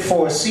rulership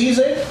for a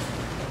season?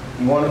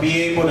 You want to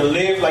be able to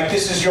live like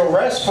this is your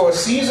rest for a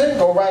season?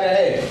 Go right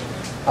ahead.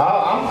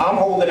 I'm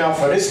holding out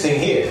for this thing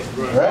here.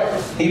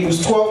 Right?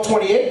 Hebrews 12,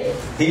 28.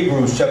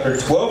 Hebrews chapter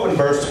 12 and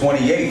verse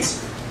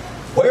 28.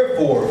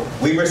 Wherefore,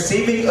 we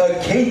receiving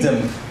a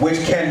kingdom which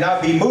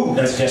cannot be moved.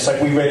 That's just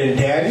like we read in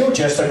Daniel,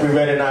 just like we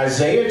read in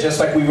Isaiah, just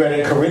like we read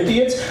in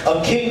Corinthians.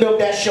 A kingdom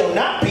that shall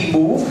not be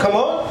moved. Come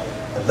on.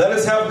 Let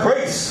us have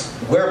grace,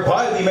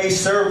 whereby we may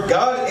serve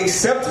God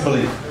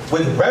acceptably,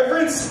 with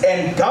reverence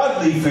and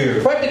godly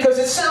fear. Right, because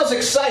it sounds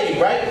exciting,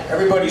 right?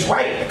 Everybody's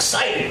right,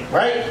 excited,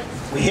 right?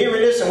 We're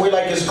hearing this and we're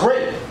like, it's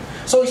great.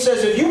 So he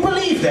says, if you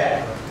believe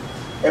that,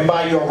 and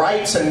by your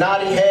rights and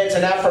nodding heads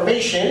and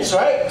affirmations,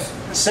 right?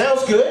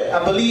 Sounds good.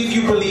 I believe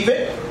you believe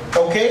it.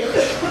 Okay?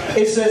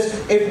 It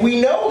says, if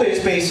we know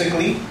this,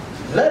 basically,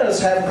 let us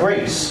have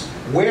grace,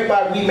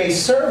 whereby we may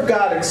serve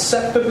God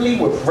acceptably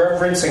with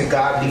reverence and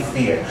godly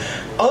fear.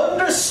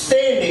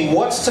 Understanding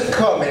what's to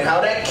come and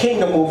how that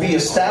kingdom will be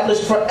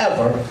established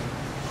forever,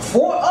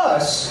 for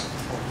us,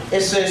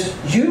 it says,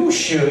 you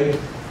should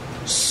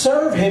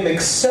serve him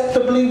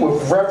acceptably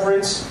with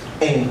reverence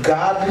and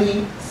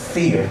godly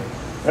fear.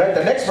 Right?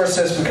 The next verse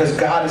says, because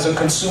God is a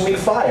consuming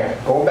fire.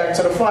 Going back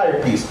to the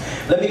fire piece.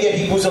 Let me get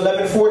Hebrews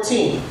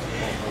 11:14.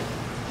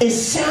 It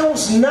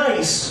sounds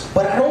nice,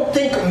 but I don't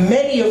think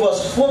many of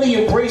us fully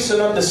embrace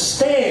and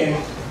understand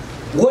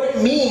what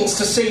it means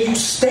to say you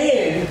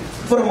stand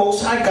for the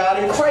Most High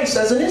God in Christ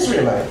as an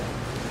Israelite.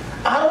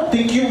 I don't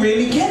think you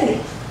really get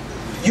it.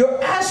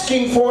 You're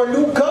asking for a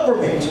new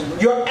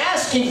government. You're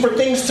asking for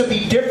things to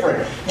be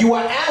different. You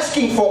are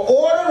asking for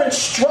order and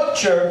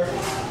structure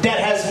that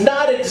has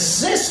not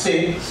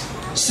existed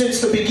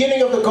since the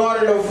beginning of the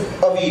Garden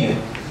of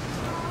Eden.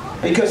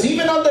 Because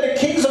even under the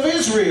kings of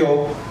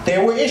Israel,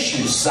 there were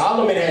issues.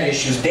 Solomon had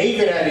issues.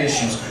 David had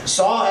issues.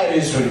 Saul had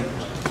issues.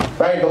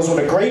 Right? Those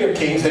were the greater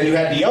kings. Then you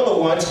had the other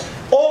ones.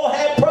 All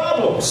had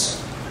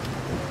problems.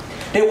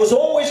 There was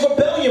always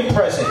rebellion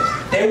present.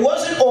 There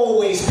wasn't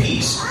always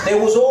peace.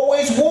 There was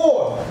always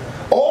war.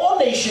 All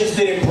nations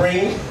didn't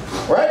bring,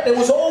 right? There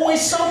was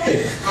always something.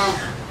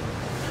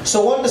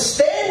 So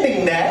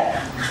understanding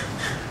that,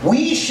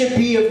 we should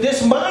be of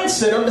this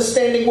mindset,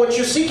 understanding what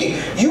you're seeking.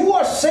 You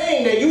are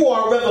saying that you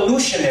are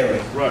revolutionary.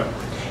 Right.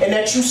 And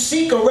that you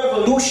seek a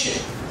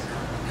revolution.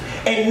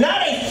 And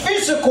not a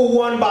physical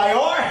one by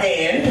our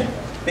hand,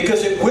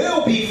 because it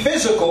will be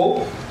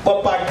physical,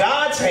 but by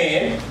God's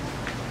hand.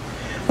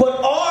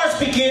 But ours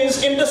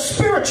begins in the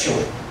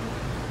spiritual.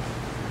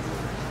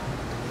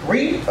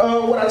 Read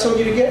what I told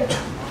you to get.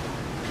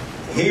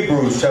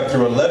 Hebrews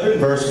chapter 11,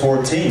 verse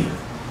 14.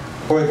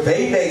 For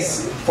they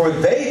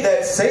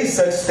that say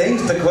such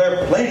things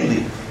declare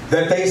plainly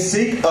that they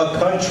seek a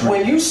country.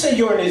 When you say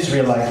you're an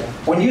Israelite,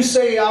 when you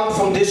say I'm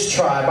from this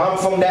tribe, I'm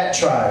from that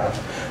tribe,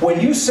 when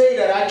you say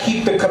that I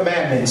keep the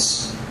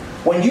commandments,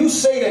 when you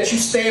say that you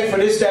stand for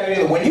this, that, and the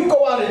other, when you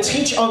go out and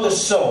teach others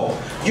so,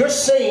 you're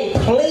saying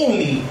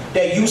plainly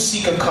that you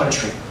seek a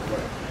country.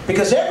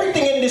 Because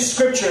everything in this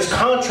scripture is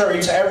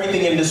contrary to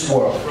everything in this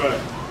world. Right.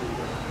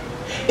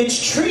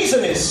 It's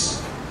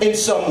treasonous in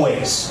some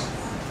ways.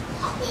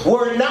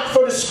 Were it not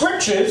for the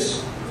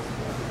scriptures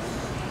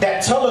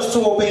that tell us to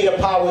obey the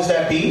powers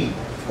that be,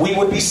 we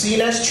would be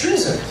seen as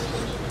treason.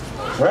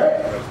 Right?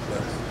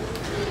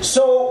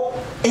 So,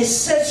 it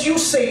says you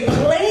say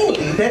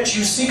plainly that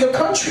you seek a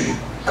country.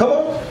 Come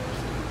on.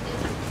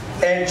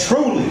 And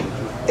truly,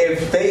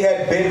 if they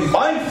had been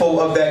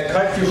mindful of that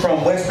country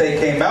from whence they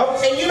came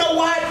out. And you know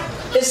what?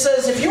 It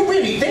says if you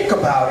really think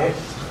about it,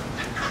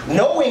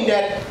 knowing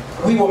that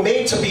we were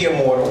made to be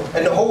immortal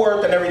and the whole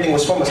earth and everything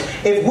was from us,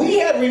 if we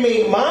had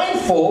remained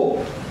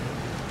mindful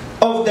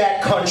of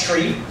that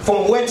country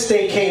from whence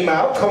they came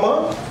out, come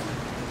on,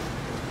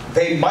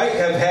 they might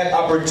have had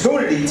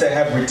opportunity to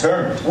have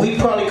returned. We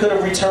probably could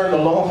have returned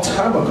a long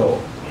time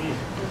ago.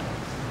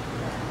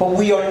 But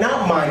we are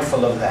not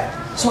mindful of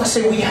that. So I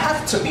say we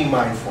have to be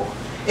mindful.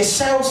 It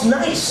sounds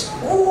nice.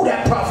 Ooh,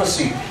 that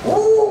prophecy.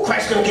 Ooh,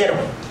 Christ's going to get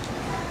him.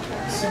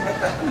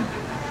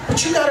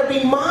 But you got to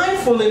be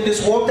mindful in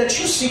this walk that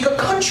you seek a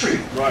country.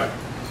 Right.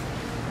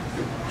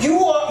 You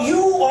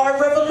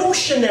are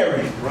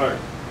revolutionary. Right.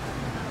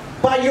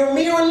 By your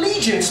mere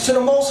allegiance to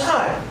the Most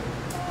High.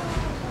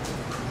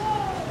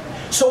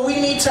 So we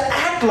need to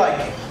act like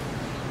it.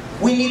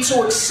 We need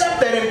to accept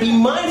that and be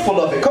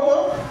mindful of it. Come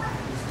on.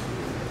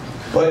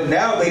 But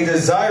now they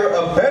desire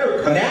a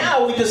better country.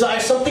 Now we desire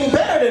something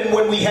better than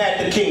when we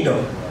had the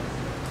kingdom.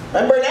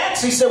 Remember in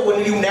Acts he said,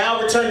 when you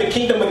now return the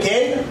kingdom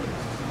again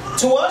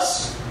to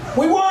us,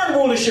 we were in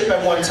rulership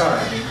at one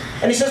time.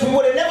 And he says we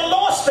would have never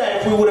lost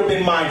that if we would have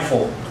been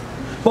mindful.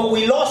 But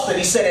we lost it.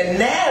 He said, and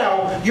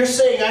now you're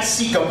saying I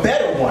seek a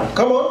better one.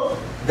 Come on.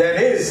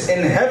 That is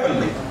in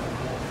heavenly.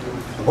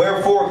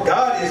 Wherefore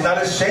God is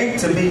not ashamed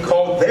to be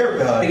called their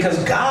God.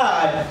 Because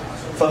God,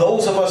 for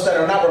those of us that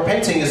are not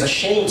repenting, is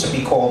ashamed to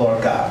be called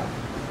our God.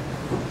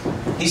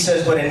 He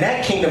says, but in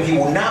that kingdom he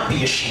will not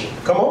be ashamed.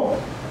 Come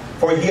on.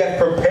 For he hath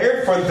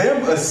prepared for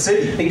them a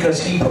city.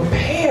 Because he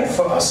prepared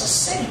for us a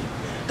city.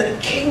 The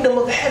kingdom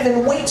of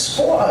heaven waits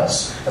for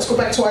us. Let's go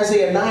back to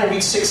Isaiah 9,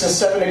 read 6 and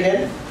 7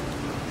 again.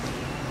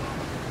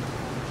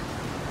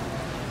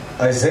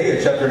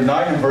 Isaiah chapter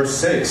 9 and verse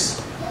 6.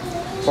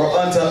 For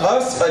unto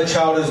us a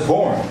child is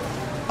born,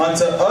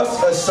 unto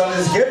us a son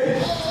is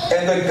given,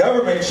 and the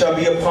government shall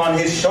be upon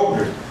his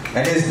shoulder,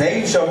 and his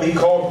name shall be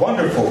called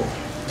Wonderful,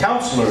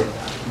 Counselor,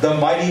 the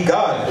Mighty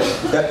God,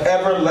 the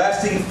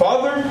Everlasting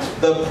Father,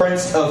 the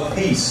Prince of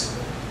Peace.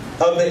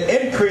 Of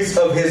the increase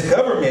of his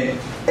government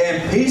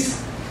and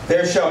peace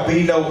there shall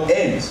be no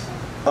end,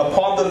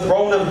 upon the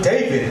throne of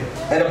David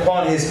and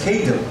upon his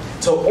kingdom,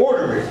 to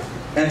order it,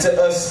 and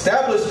to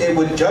establish it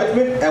with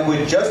judgment and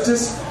with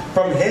justice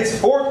from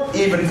henceforth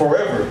even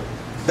forever.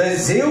 The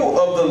zeal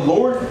of the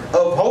Lord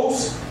of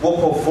hosts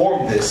will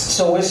perform this.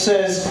 So it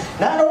says,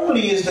 not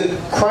only is the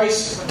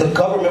Christ, the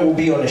government will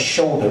be on his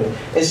shoulder.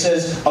 It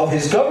says, of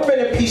his government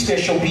and peace there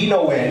shall be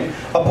no end,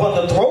 upon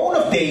the throne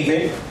of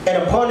David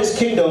and upon his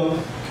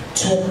kingdom,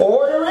 to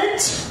order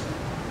it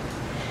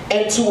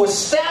and to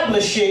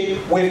establish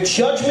it with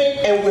judgment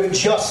and with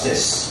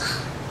justice.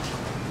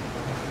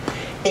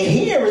 And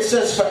here it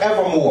says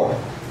forevermore.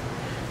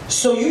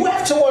 So you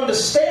have to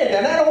understand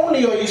that not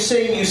only are you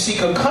saying you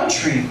seek a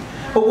country,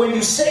 But when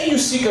you say you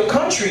seek a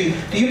country,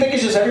 do you think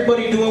it's just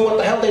everybody doing what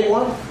the hell they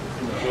want?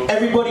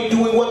 Everybody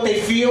doing what they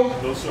feel?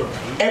 No, sir.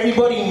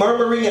 Everybody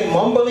murmuring and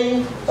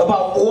mumbling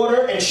about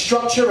order and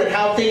structure and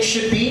how things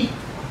should be?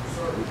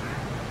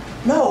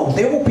 No,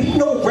 there will be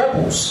no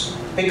rebels,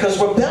 because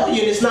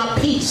rebellion is not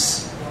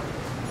peace.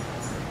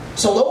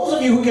 So those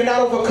of you who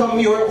cannot overcome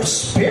your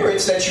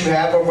spirits that you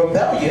have of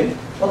rebellion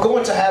are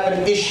going to have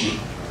an issue.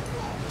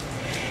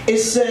 It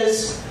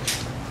says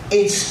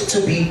it's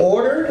to be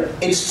ordered,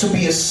 it's to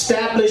be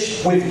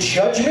established with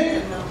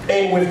judgment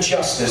and with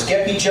justice.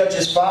 Get me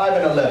Judges 5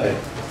 and 11.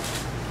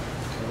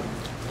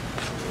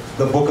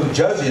 The book of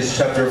Judges,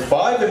 chapter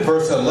 5 and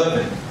verse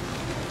 11.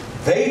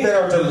 They that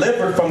are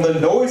delivered from the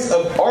noise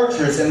of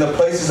archers in the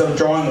places of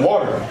drawing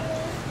water,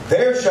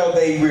 there shall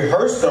they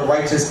rehearse the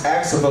righteous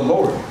acts of the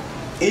Lord,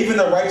 even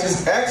the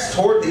righteous acts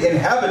toward the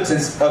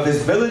inhabitants of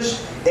his village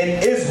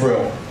in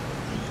Israel.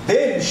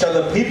 Then shall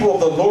the people of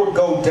the Lord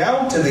go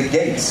down to the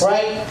gates.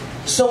 Right?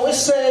 So it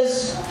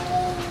says,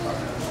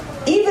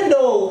 even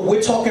though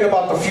we're talking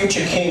about the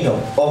future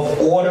kingdom of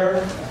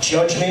order,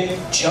 judgment,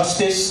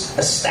 justice,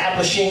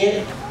 establishing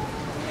it,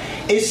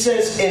 it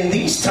says in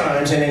these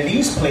times and in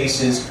these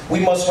places, we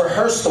must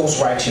rehearse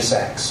those righteous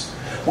acts.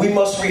 We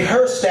must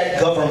rehearse that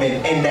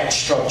government and that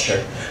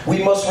structure.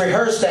 We must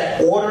rehearse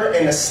that order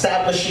and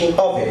establishing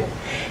of it.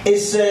 It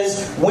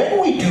says, when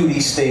we do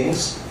these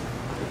things,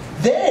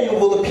 then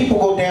will the people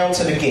go down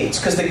to the gates.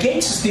 Because the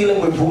gates is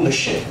dealing with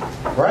rulership,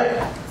 right?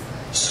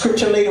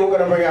 Scripture later we're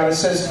going to bring out, it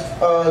says,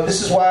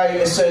 this is why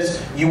it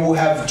says, you will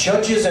have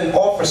judges and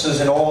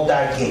officers in all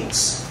thy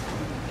gates.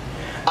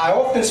 I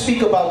often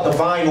speak about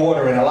divine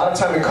order, and a lot of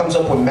time it comes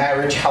up with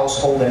marriage,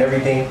 household, and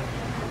everything.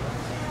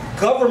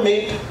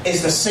 Government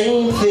is the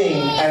same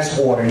thing as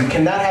order. You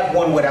cannot have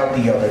one without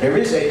the other.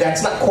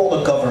 That's not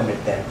called a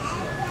government then,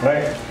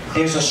 right?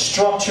 There's a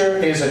structure,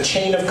 there's a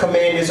chain of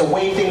command, there's a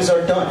way things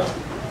are done.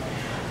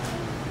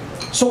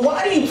 So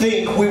why do you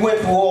think we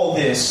went through all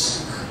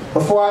this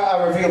before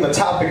I reveal the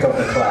topic of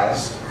the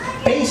class,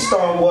 based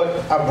on what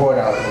I brought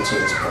out until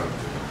this point?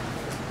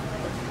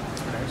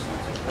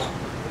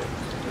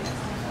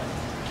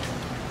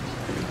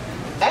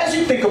 As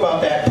you think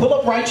about that, pull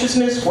up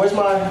righteousness.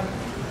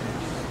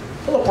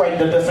 Pull up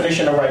the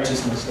definition of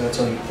righteousness. That's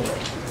all you pull up.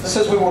 It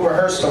says we will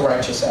rehearse the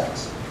righteous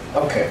acts.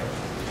 Okay.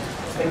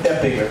 Make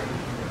that bigger.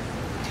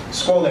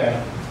 Scroll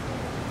down.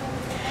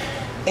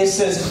 It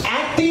says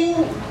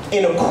acting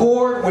in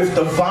accord with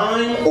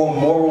divine or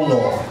moral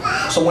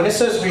law. So when it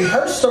says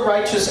rehearse the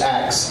righteous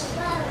acts,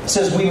 it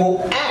says we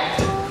will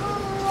act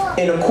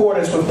in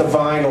accordance with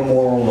divine or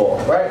moral law.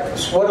 Right?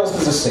 So what else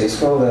does it say?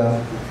 Scroll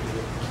down.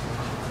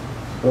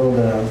 Scroll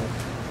down.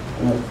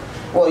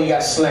 Well, you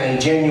got slang,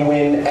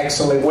 genuine,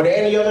 excellent. Were there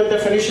any other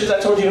definitions I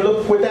told you to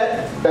look with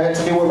that had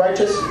to do with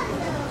righteous?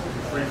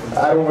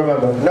 I don't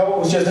remember. No, it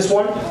was just this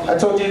one I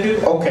told you to do?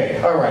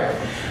 Okay, all right.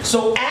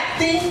 So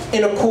acting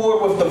in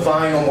accord with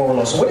divine or moral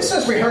law. So when it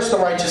says rehearse the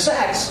righteous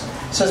acts,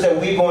 it says that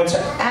we're going to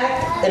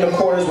act in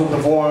accordance with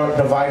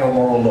divine or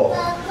moral law.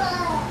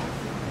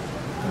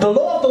 The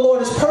law of the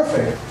Lord is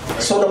perfect.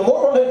 So the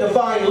moral and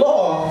divine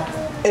law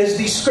is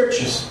these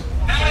scriptures.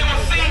 Now they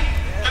will see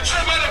the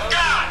true men of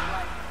God.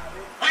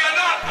 We are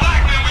not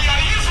black men, we are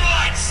the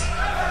Israelites.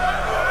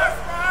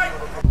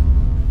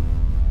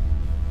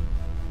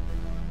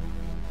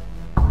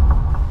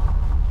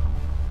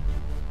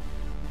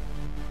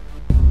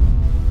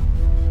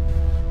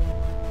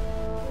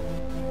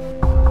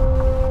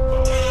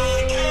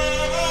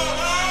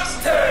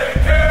 Take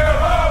care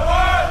of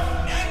us.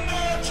 And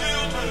our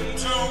children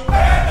too.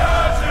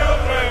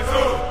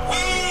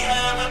 We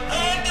have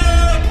repented.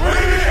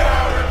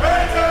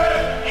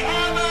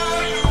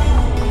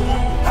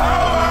 How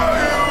are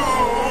you?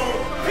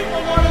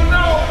 People want to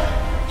know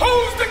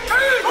who's the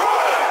king.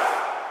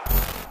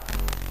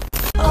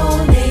 O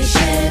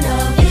nation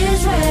of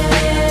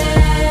Israel,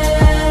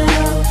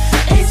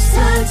 it's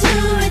time to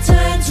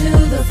return to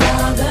the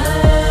Father.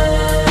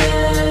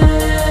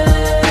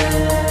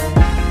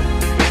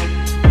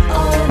 O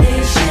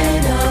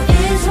nation of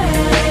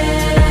Israel,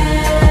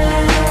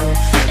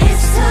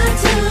 it's time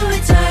to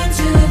return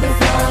to the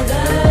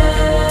Father.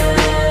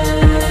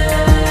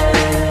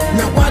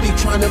 Now why they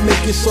trying to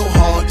make it so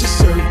hard to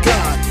serve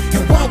God?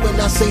 And why when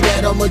I say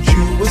that I'm a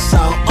Jew, it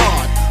sound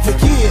odd? For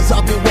years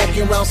I've been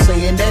walking around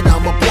saying that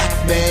I'm a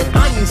black man.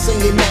 I ain't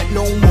saying that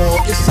no more,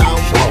 it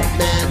sounds wrong,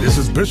 man. This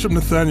is Bishop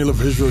Nathaniel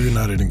of Israel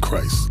United in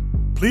Christ.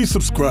 Please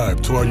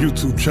subscribe to our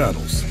YouTube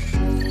channels.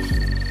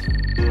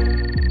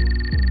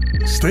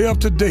 Stay up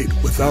to date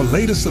with our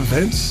latest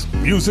events,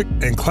 music,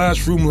 and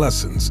classroom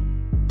lessons.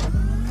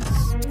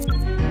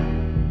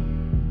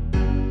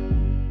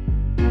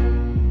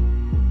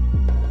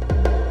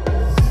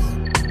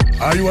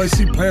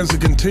 IUIC plans to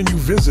continue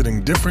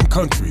visiting different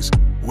countries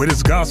where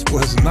this gospel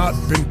has not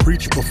been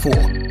preached before.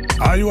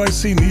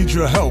 IUIC needs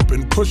your help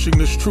in pushing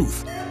this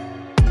truth.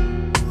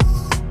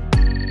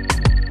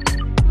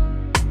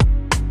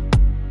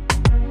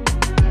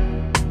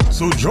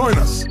 So join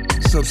us.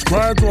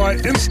 Subscribe to our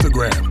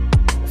Instagram,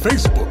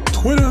 Facebook,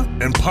 Twitter,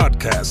 and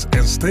podcast,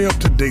 and stay up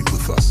to date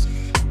with us.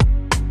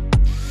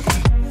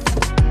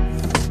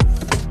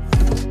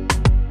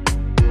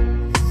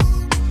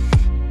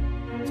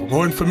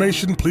 more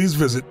information, please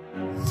visit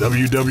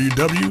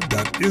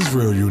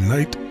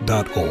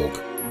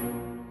www.israelunite.org.